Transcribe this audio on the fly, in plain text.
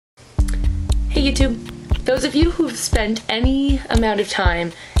Hey YouTube, those of you who've spent any amount of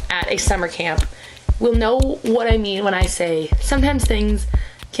time at a summer camp will know what I mean when I say sometimes things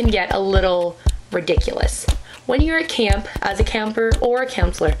can get a little ridiculous. When you're at camp as a camper or a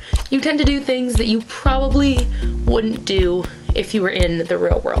counselor, you tend to do things that you probably wouldn't do if you were in the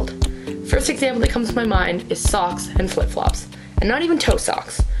real world. First example that comes to my mind is socks and flip-flops. And not even toe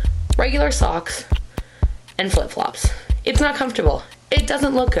socks. Regular socks and flip-flops. It's not comfortable. It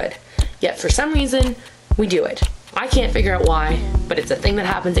doesn't look good. Yet for some reason, we do it. I can't figure out why, but it's a thing that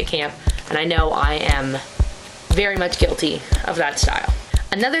happens at camp, and I know I am very much guilty of that style.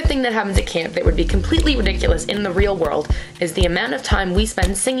 Another thing that happens at camp that would be completely ridiculous in the real world is the amount of time we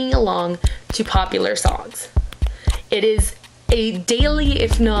spend singing along to popular songs. It is a daily,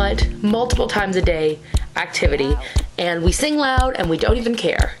 if not multiple times a day, activity, and we sing loud and we don't even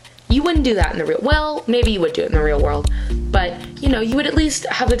care. You wouldn't do that in the real, well, maybe you would do it in the real world, but you know, you would at least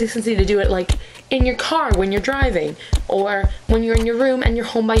have the decency to do it like in your car when you're driving, or when you're in your room and you're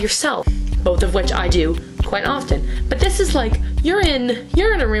home by yourself, both of which I do quite often. But this is like, you're in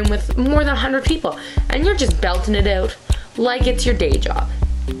a room with more than 100 people, and you're just belting it out like it's your day job.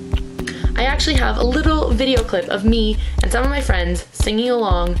 I actually have a little video clip of me and some of my friends singing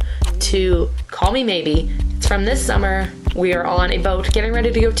along to Call Me Maybe. It's from this summer. We are on a boat getting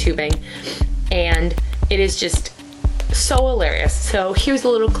ready to go tubing, and it is just so hilarious. So here's a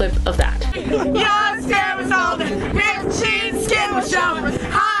little clip of that. Your skin was holding, ripped jeans, skin was showing,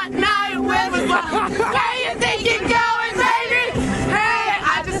 hot night, wind was blowing. Where you think you're going, baby? Hey,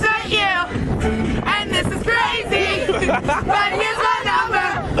 I just met you, and this is crazy, but here's my number,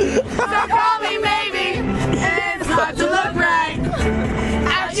 so call me maybe. It's hard to look right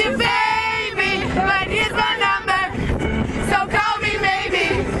at you, baby, but here's my number, so call me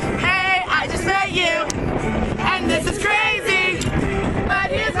maybe. Hey, I just met you, and this is crazy,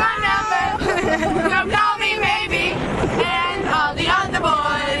 but here's my number, so call me maybe. And all the other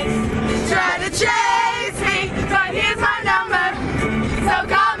boys try to chase me, but here's my number, so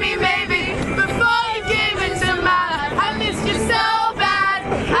call me maybe. Before you gave into my life, I missed you so bad,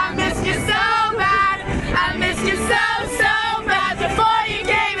 I missed you so bad, I missed you so bad. Before you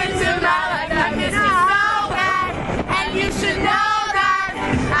gave into my life, I missed you so bad, and you should know that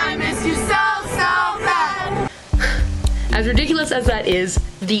I miss you so bad. As ridiculous as that is,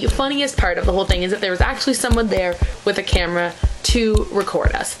 the funniest part of the whole thing is that there was actually someone there with a camera to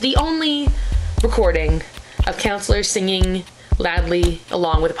record us. The only recording of counselors singing loudly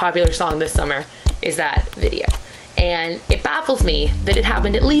along with a popular song this summer is that video. And it baffles me that it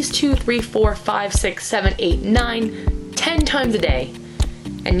happened at least 2, 3, 4, 5, 6, 7, 8, 9, 10 times a day.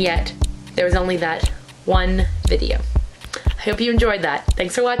 And yet, there was only that one video. I hope you enjoyed that.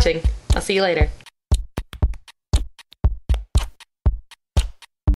 Thanks for watching. I'll see you later.